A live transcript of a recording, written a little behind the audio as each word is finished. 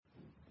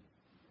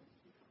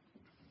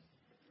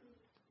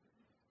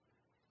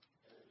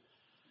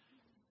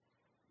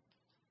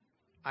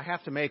I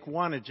have to make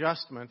one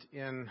adjustment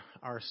in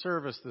our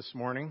service this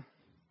morning.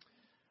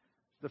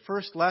 The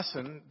first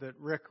lesson that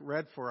Rick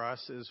read for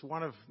us is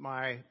one of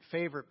my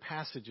favorite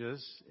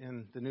passages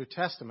in the New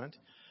Testament.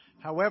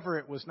 However,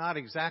 it was not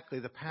exactly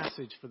the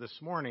passage for this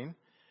morning.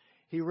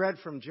 He read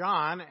from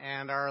John,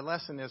 and our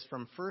lesson is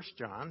from 1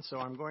 John, so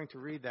I'm going to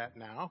read that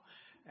now.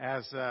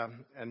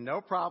 And no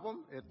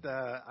problem,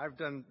 I've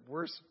done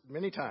worse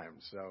many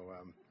times.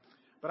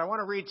 But I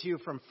want to read to you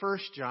from 1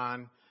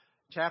 John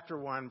chapter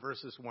 1,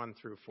 verses 1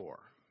 through 4.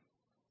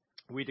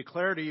 We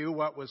declare to you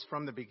what was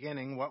from the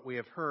beginning, what we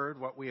have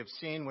heard, what we have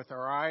seen with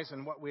our eyes,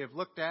 and what we have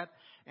looked at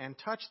and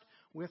touched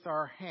with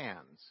our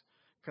hands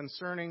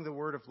concerning the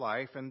word of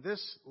life. And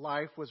this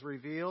life was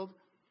revealed,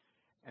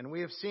 and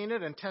we have seen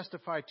it and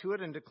testified to it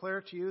and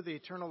declare to you the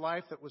eternal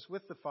life that was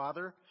with the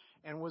Father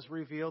and was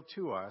revealed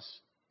to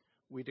us.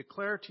 We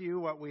declare to you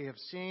what we have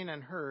seen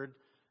and heard,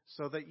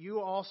 so that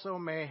you also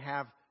may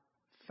have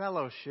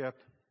fellowship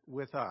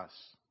with us.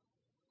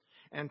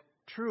 And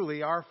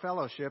truly, our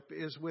fellowship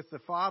is with the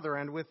Father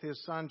and with His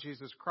Son,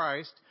 Jesus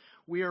Christ.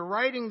 We are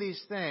writing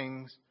these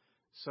things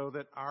so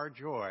that our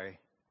joy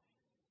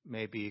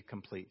may be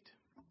complete.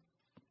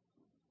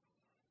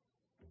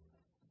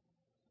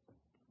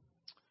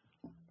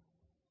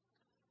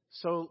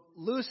 So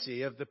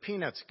Lucy of the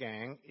Peanuts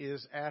gang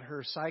is at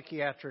her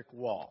psychiatric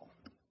wall.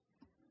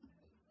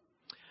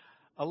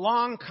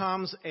 Along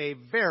comes a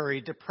very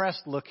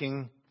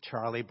depressed-looking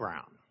Charlie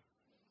Brown.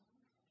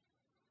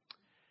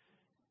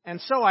 And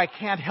so I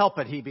can't help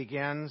it, he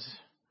begins.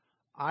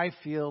 I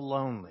feel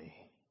lonely,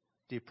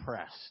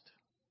 depressed.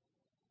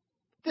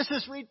 This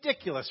is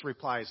ridiculous,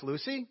 replies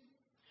Lucy.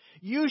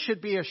 You should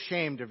be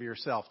ashamed of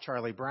yourself,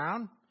 Charlie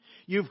Brown.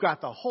 You've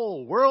got the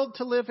whole world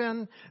to live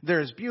in.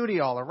 There's beauty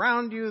all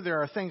around you.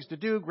 There are things to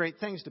do, great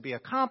things to be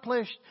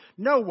accomplished.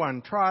 No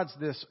one trods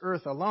this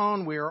earth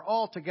alone. We are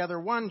all together,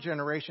 one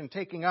generation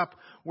taking up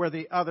where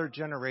the other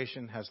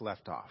generation has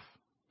left off.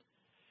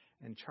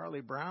 And Charlie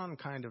Brown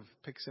kind of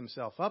picks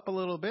himself up a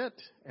little bit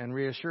and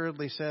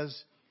reassuredly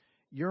says,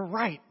 "You're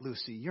right,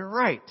 Lucy, you're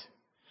right.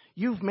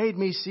 You've made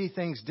me see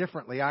things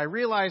differently. I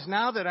realize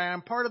now that I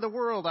am part of the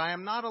world. I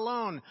am not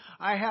alone.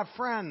 I have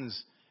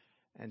friends."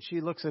 And she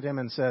looks at him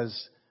and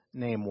says,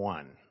 "Name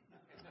one."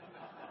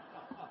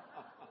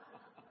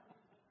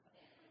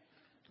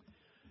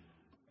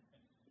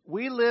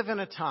 We live in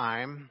a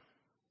time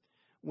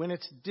when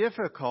it's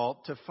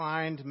difficult to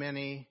find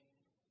many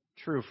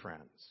true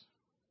friends.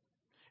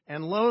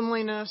 And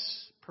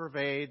loneliness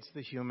pervades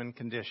the human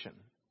condition.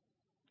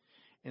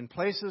 In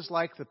places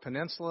like the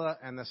Peninsula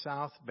and the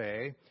South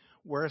Bay,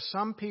 where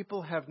some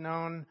people have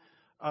known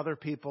other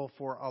people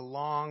for a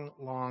long,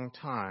 long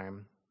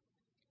time,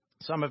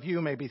 some of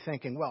you may be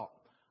thinking, well,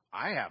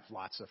 I have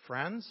lots of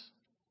friends,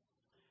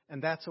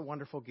 and that's a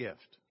wonderful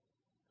gift.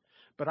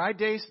 But I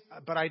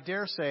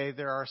dare say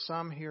there are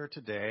some here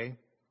today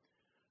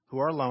who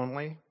are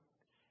lonely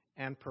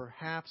and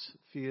perhaps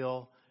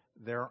feel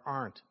there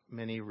aren't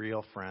many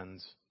real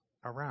friends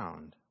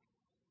around.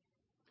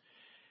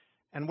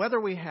 And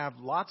whether we have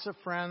lots of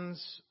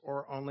friends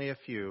or only a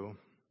few,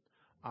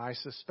 I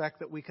suspect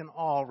that we can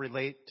all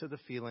relate to the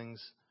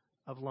feelings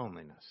of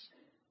loneliness.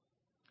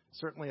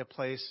 Certainly a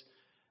place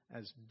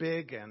as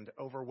big and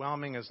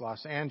overwhelming as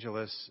Los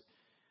Angeles,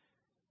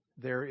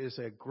 there is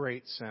a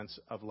great sense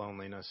of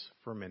loneliness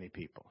for many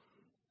people.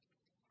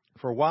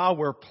 For while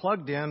we're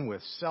plugged in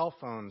with cell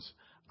phones,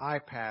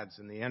 iPads,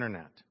 and the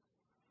internet,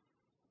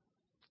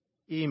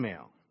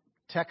 email,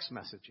 text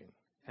messaging,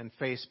 and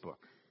Facebook,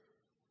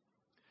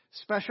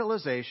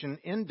 specialization,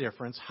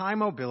 indifference, high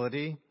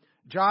mobility,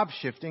 job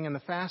shifting, and the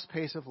fast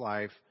pace of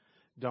life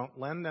don't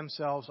lend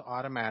themselves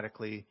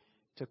automatically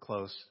to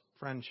close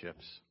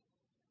friendships.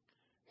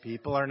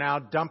 People are now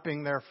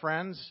dumping their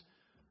friends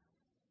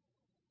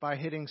by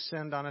hitting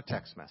send on a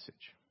text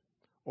message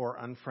or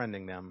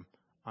unfriending them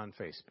on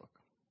Facebook.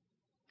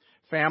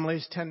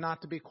 Families tend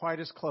not to be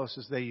quite as close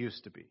as they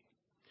used to be.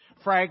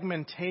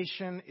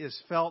 Fragmentation is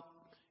felt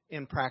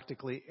in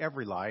practically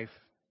every life.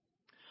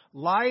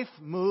 Life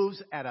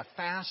moves at a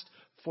fast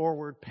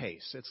forward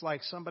pace. It's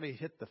like somebody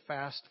hit the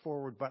fast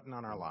forward button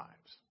on our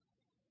lives.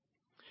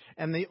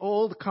 And the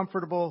old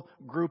comfortable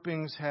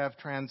groupings have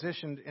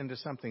transitioned into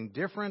something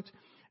different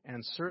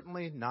and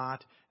certainly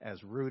not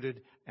as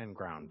rooted and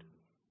grounded.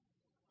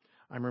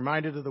 I'm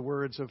reminded of the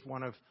words of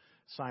one of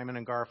Simon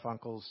and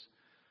Garfunkel's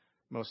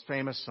most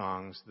famous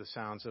songs, The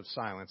Sounds of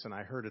Silence, and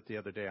I heard it the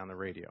other day on the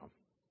radio.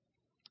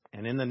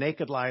 And in the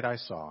naked light I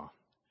saw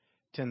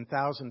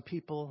 10,000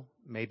 people,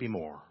 maybe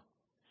more.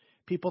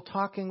 People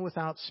talking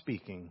without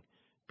speaking.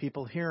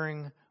 People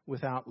hearing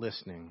without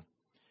listening.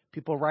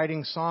 People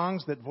writing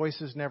songs that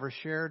voices never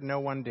shared. No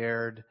one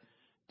dared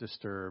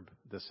disturb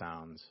the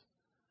sounds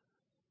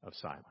of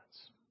silence.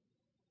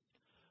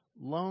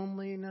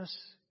 Loneliness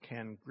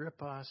can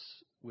grip us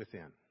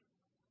within,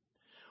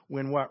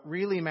 when what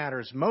really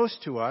matters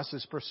most to us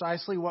is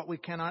precisely what we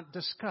cannot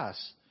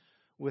discuss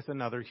with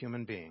another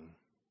human being.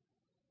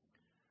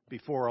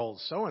 Before old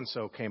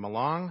so-and-so came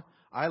along,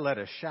 I led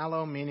a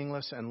shallow,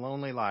 meaningless, and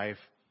lonely life.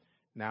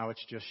 Now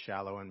it's just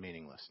shallow and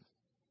meaningless.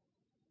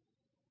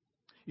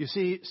 You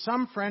see,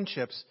 some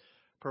friendships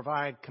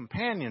provide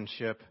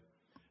companionship,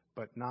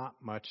 but not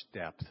much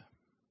depth.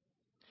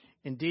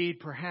 Indeed,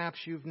 perhaps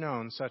you've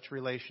known such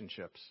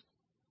relationships.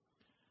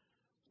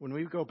 When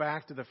we go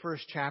back to the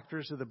first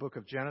chapters of the book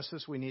of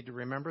Genesis, we need to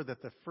remember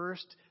that the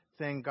first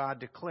thing God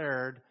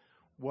declared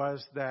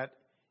was that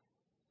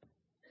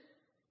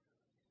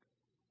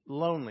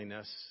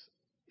loneliness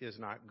is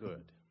not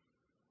good.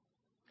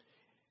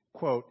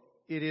 Quote,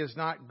 "It is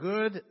not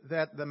good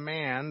that the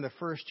man, the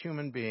first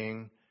human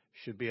being,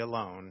 should be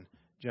alone."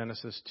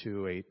 Genesis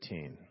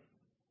 2:18.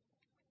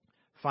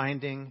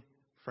 Finding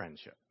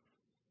friendship.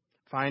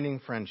 Finding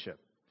friendship.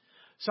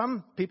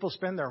 Some people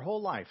spend their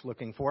whole life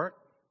looking for it,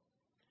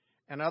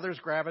 and others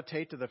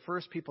gravitate to the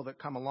first people that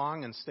come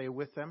along and stay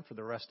with them for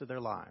the rest of their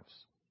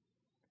lives.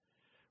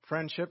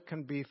 Friendship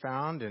can be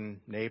found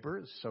in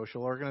neighbors,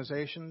 social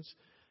organizations,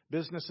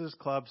 businesses,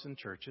 clubs, and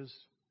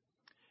churches.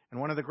 And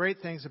one of the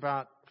great things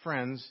about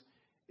friends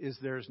is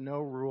there's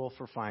no rule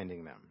for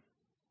finding them.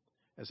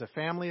 As a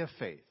family of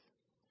faith,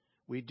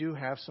 we do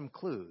have some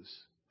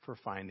clues for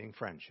finding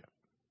friendship.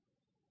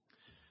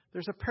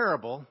 There's a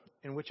parable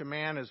in which a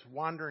man is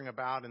wandering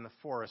about in the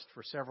forest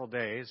for several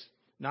days,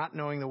 not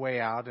knowing the way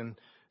out, and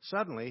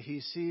suddenly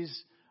he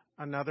sees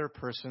another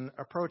person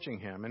approaching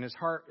him, and his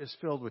heart is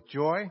filled with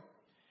joy,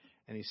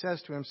 and he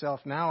says to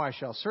himself, "Now I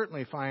shall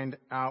certainly find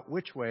out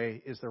which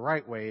way is the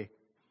right way."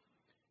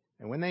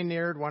 And when they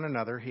neared one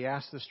another, he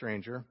asked the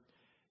stranger,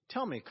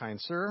 "Tell me,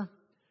 kind sir,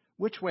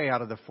 which way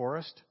out of the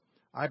forest?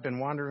 I've been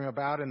wandering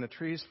about in the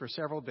trees for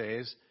several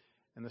days."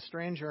 And the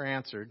stranger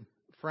answered,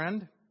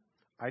 "Friend,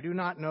 I do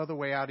not know the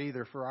way out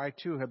either, for I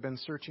too have been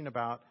searching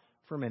about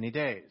for many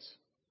days.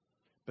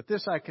 But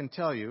this I can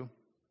tell you,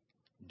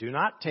 do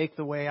not take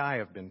the way I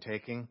have been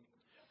taking,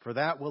 for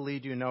that will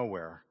lead you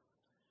nowhere.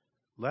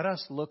 Let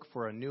us look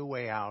for a new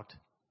way out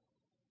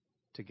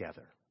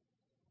together."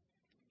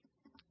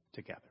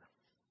 Together.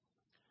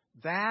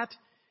 That,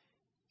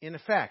 in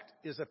effect,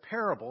 is a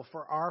parable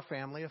for our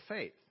family of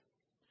faith.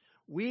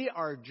 We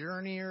are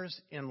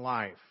journeyers in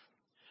life.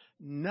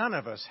 None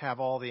of us have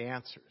all the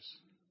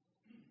answers.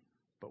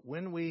 But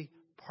when we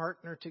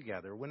partner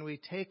together, when we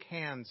take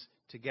hands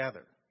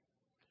together,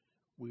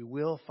 we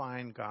will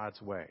find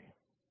God's way.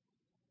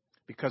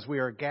 Because we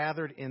are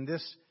gathered in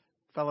this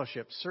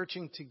fellowship,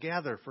 searching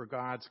together for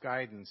God's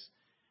guidance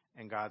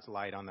and God's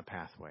light on the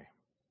pathway.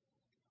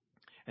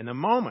 And the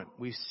moment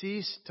we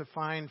cease to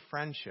find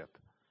friendship,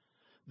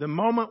 the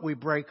moment we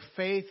break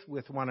faith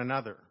with one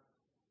another,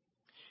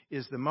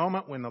 is the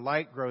moment when the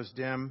light grows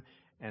dim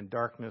and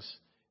darkness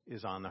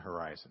is on the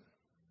horizon.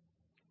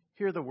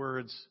 Hear the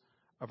words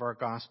of our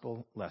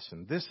gospel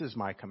lesson. "This is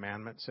my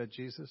commandment," said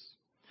Jesus,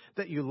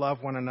 "that you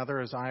love one another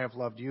as I have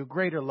loved you.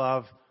 Greater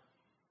love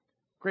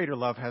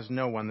has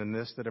no one than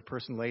this, that a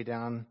person lay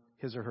down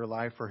his or her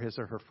life for his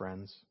or her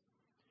friends.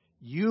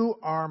 You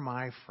are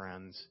my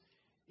friends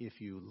if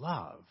you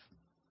love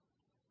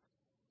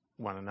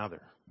one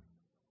another."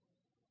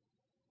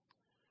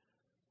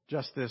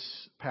 Just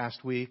this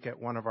past week at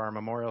one of our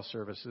memorial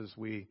services,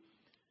 we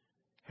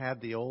had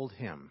the old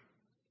hymn,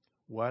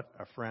 "What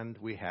a Friend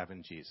We Have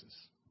in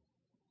Jesus."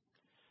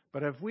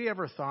 But have we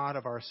ever thought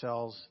of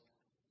ourselves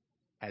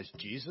as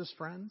Jesus'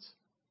 friends?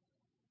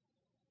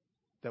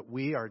 That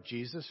we are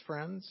Jesus'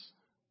 friends?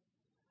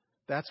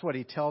 That's what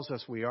he tells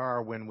us we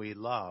are when we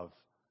love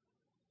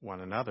one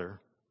another.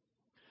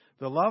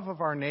 The love of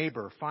our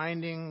neighbor,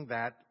 finding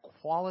that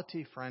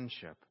quality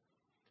friendship,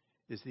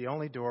 is the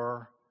only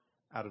door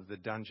out of the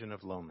dungeon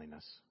of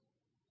loneliness.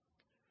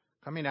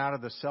 Coming out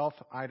of the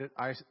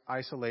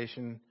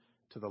self-isolation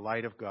to the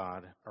light of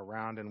God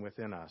around and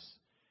within us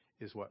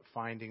is what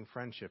finding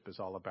friendship is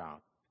all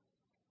about.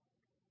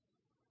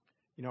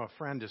 You know, a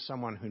friend is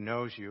someone who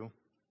knows you,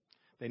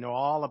 they know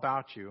all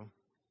about you,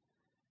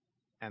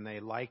 and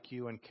they like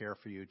you and care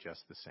for you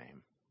just the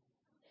same.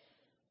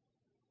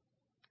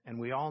 And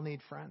we all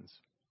need friends.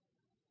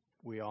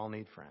 We all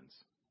need friends.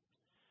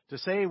 To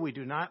say we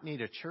do not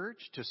need a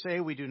church, to say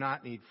we do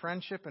not need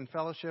friendship and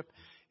fellowship,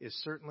 is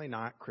certainly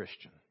not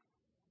Christian.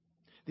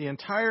 The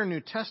entire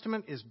New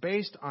Testament is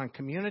based on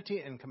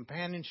community and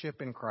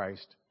companionship in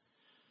Christ.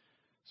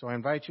 So I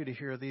invite you to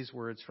hear these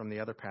words from the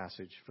other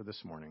passage for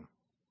this morning.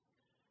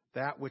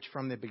 "That which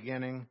from the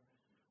beginning,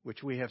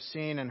 which we have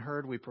seen and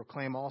heard, we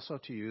proclaim also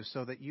to you,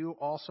 so that you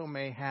also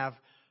may have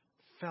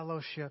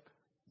fellowship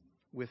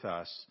with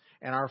us.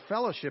 And our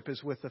fellowship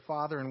is with the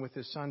Father and with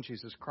his Son,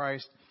 Jesus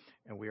Christ.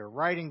 And we are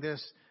writing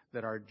this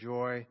that our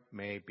joy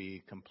may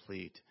be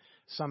complete."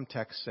 Some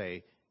texts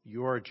say,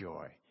 "your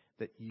joy,"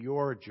 that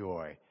your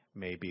joy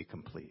may be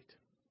complete.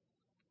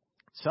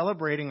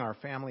 Celebrating our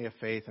family of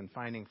faith and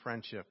finding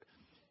friendship,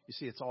 you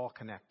see, it's all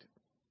connected.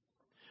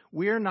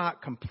 We are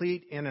not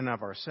complete in and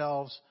of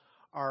ourselves.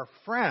 Our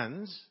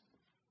friends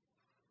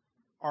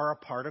are a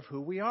part of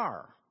who we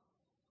are.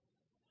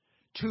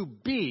 To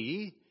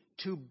be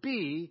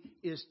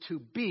is to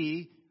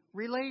be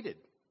related.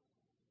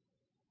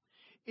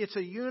 It's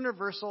a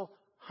universal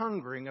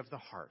hungering of the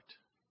heart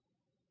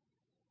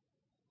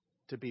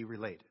to be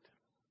related.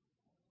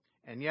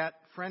 And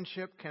yet,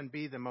 friendship can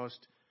be the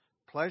most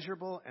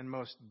pleasurable and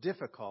most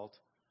difficult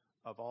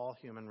of all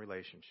human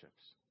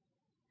relationships.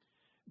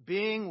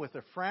 Being with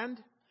a friend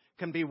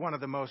can be one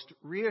of the most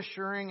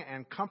reassuring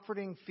and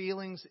comforting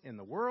feelings in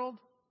the world,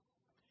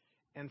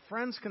 and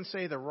friends can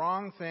say the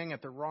wrong thing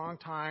at the wrong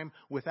time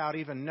without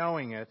even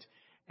knowing it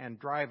and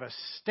drive a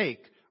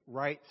stake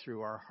right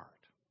through our heart.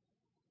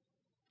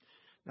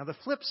 Now, the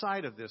flip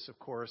side of this, of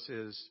course,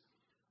 is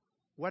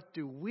what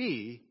do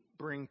we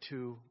bring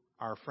to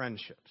our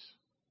friendships?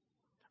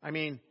 I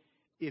mean,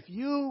 if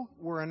you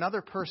were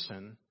another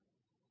person,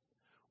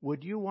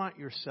 would you want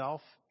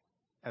yourself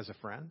as a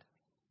friend?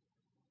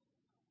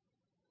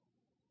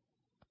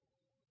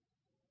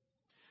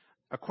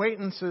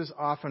 Acquaintances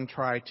often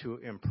try to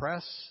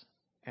impress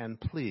and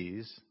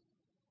please.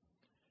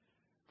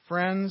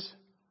 Friends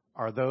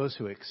are those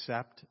who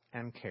accept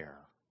and care.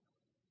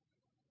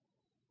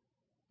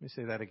 Let me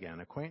say that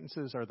again.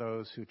 Acquaintances are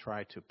those who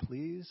try to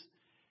please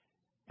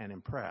and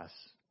impress.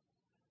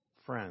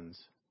 Friends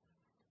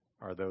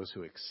are those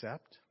who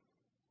accept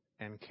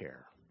and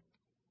care.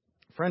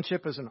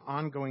 Friendship is an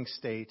ongoing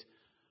state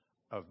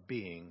of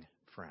being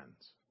friends,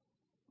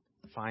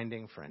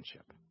 finding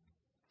friendship.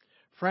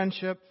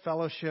 Friendship,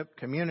 fellowship,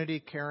 community,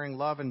 caring,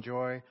 love, and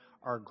joy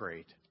are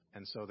great,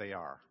 and so they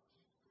are.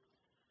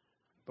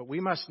 But we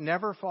must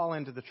never fall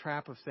into the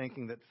trap of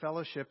thinking that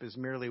fellowship is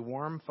merely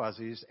warm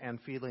fuzzies and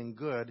feeling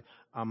good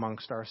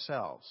amongst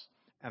ourselves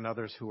and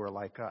others who are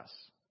like us.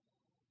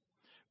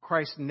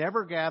 Christ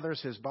never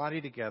gathers his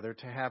body together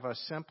to have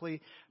us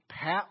simply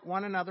pat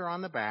one another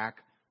on the back,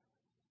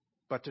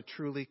 but to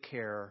truly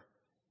care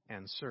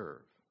and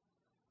serve.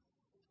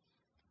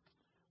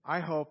 I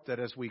hope that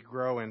as we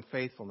grow in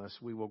faithfulness,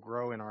 we will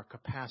grow in our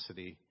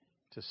capacity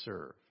to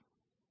serve.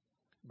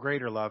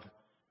 Greater love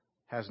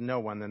has no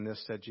one than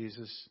this, said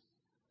Jesus,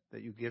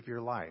 that you give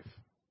your life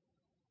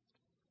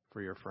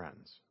for your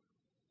friends.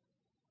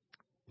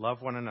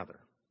 Love one another.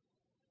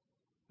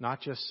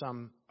 Not just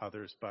some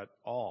others, but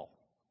all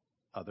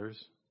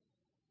others.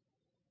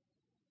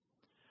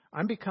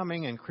 I'm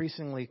becoming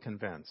increasingly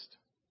convinced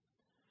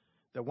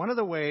that one of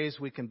the ways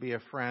we can be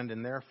a friend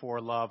and therefore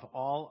love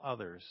all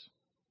others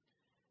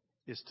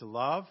is to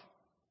love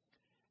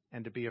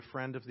and to be a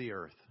friend of the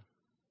earth.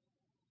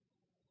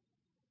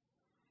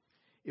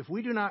 If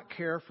we do not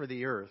care for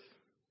the earth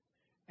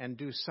and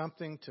do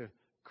something to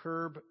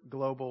curb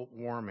global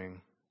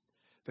warming,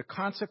 the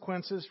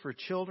consequences for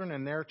children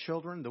and their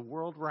children the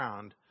world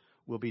round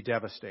will be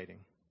devastating.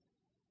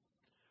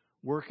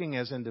 Working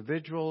as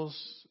individuals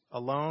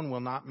alone will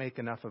not make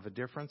enough of a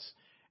difference,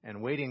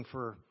 and waiting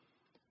for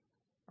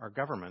our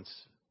governments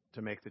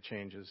to make the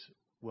changes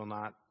will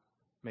not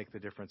make the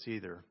difference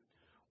either.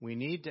 We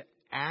need to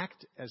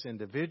act as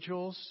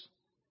individuals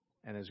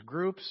and as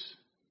groups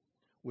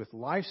with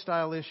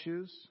lifestyle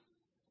issues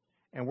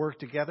and work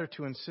together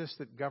to insist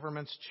that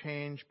governments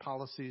change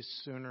policies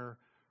sooner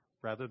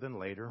rather than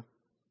later.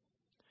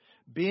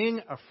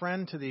 Being a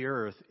friend to the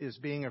earth is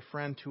being a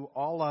friend to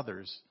all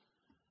others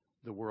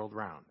the world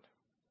round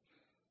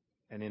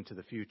and into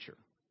the future.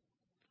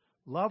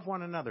 Love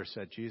one another,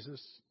 said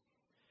Jesus.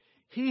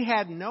 He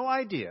had no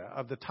idea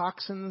of the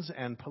toxins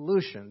and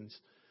pollutants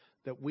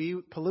that we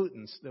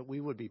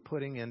would be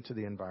putting into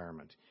the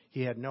environment.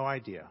 He had no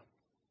idea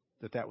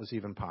that that was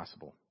even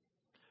possible.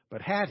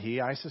 But had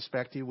he, I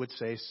suspect he would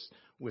say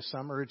with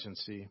some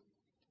urgency,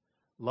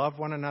 love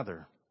one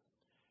another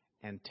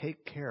and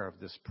take care of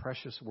this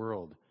precious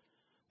world,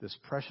 this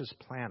precious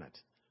planet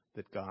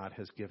that God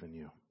has given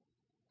you.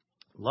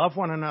 Love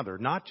one another,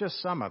 not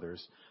just some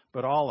others,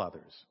 but all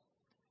others.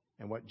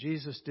 And what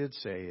Jesus did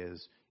say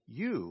is,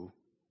 you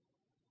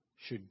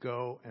should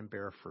go and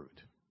bear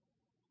fruit.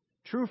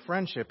 True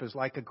friendship is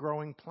like a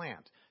growing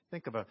plant.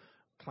 Think of a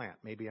plant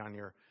maybe on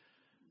your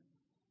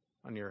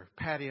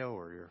patio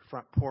or your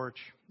front porch,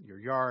 your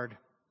yard.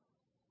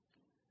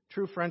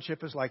 True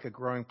friendship is like a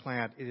growing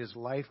plant. It is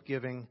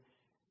life-giving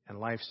and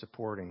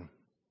life-supporting.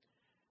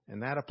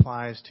 And that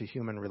applies to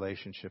human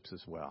relationships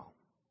as well.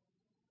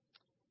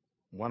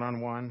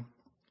 One-on-one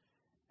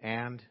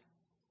and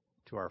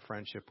to our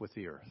friendship with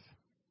the earth.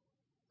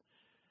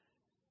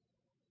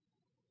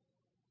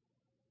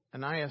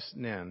 Anais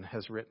Nin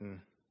has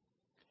written,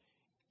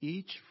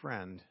 each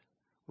friend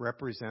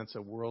represents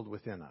a world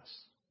within us.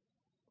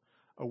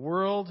 A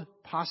world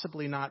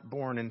possibly not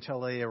born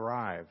until they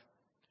arrive.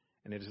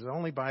 And it is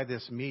only by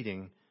this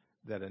meeting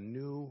that a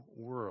new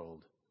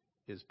world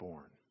is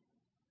born.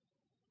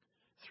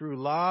 Through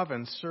love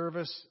and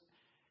service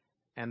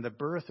and the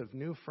birth of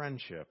new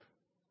friendship,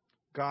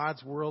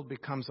 God's world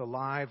becomes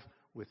alive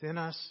within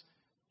us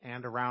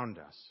and around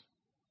us.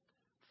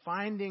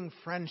 Finding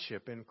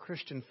friendship in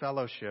Christian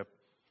fellowship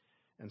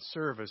and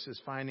service is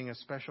finding a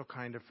special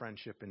kind of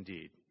friendship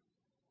indeed.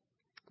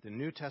 The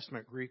New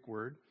Testament Greek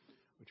word,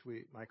 which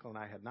Michael and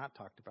I had not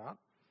talked about,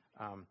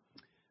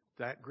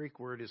 that Greek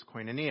word is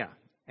koinonia,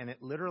 and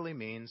it literally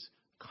means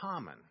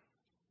common.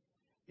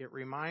 It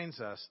reminds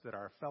us that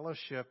our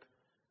fellowship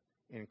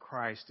in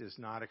Christ is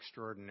not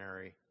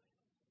extraordinary,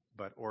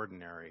 but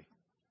ordinary,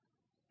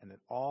 and that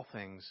all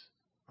things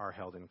are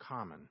held in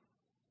common.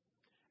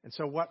 And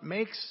so what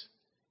makes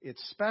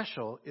it's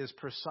special is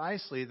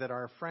precisely that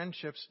our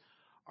friendships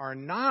are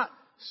not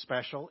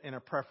special in a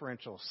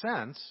preferential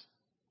sense,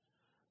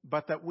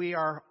 but that we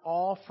are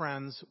all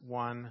friends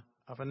one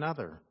of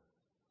another.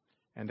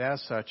 And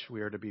as such,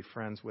 we are to be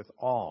friends with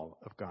all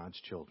of God's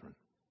children.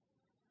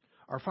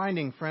 Our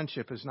finding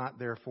friendship is not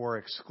therefore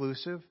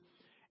exclusive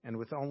and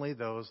with only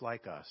those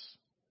like us.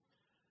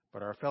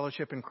 But our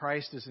fellowship in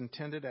Christ is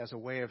intended as a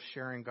way of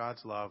sharing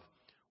God's love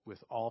with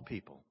all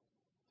people.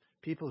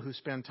 People who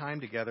spend time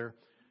together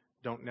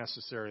don't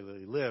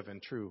necessarily live in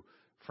true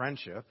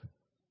friendship,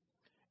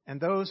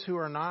 and those who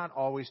are not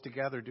always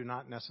together do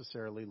not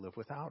necessarily live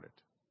without it.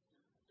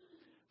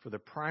 For the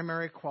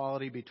primary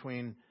quality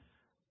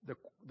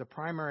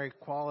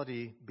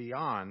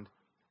beyond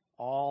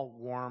all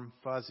warm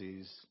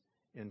fuzzies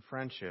in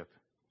friendship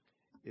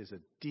is a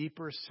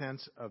deeper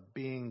sense of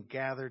being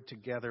gathered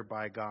together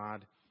by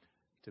God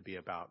to be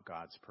about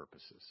God's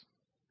purposes.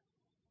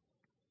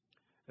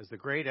 As the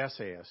great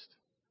essayist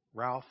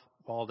Ralph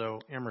Waldo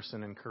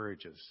Emerson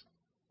encourages,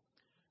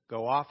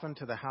 go often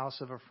to the house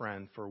of a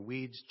friend, for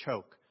weeds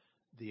choke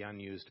the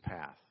unused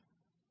path.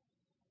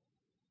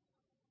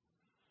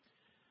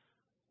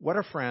 What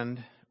a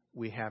friend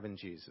we have in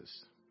Jesus.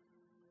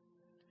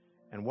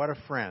 And what a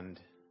friend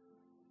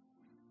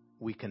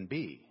we can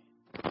be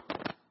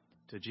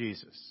to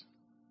Jesus.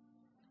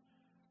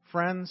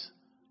 Friends,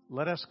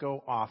 let us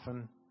go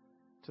often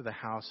to the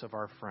house of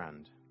our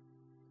friend,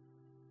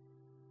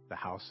 the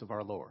house of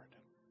our Lord.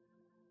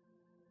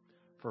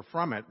 For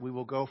from it we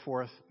will go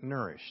forth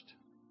nourished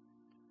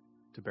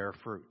to bear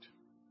fruit,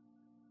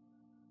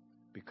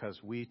 because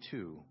we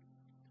too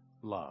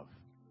love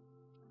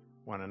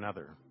one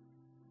another.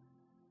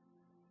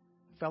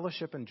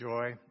 Fellowship and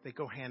joy, they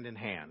go hand in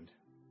hand.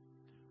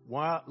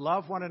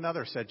 Love one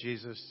another, said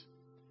Jesus,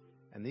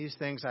 and these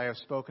things I have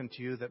spoken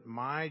to you, that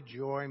my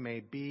joy may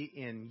be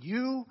in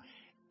you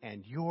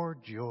and your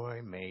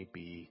joy may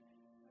be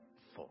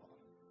full.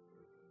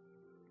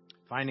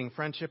 Finding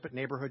friendship at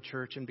Neighborhood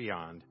Church and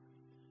beyond,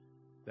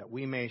 that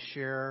we may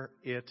share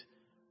it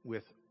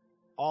with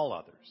all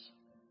others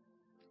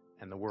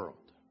and the world.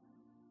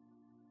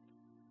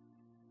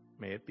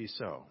 May it be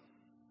so.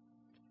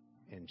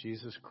 In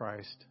Jesus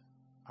Christ,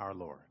 our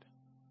Lord.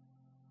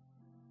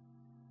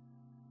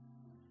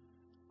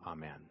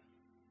 Amen.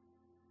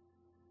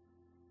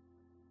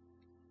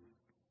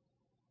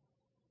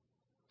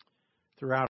 Throughout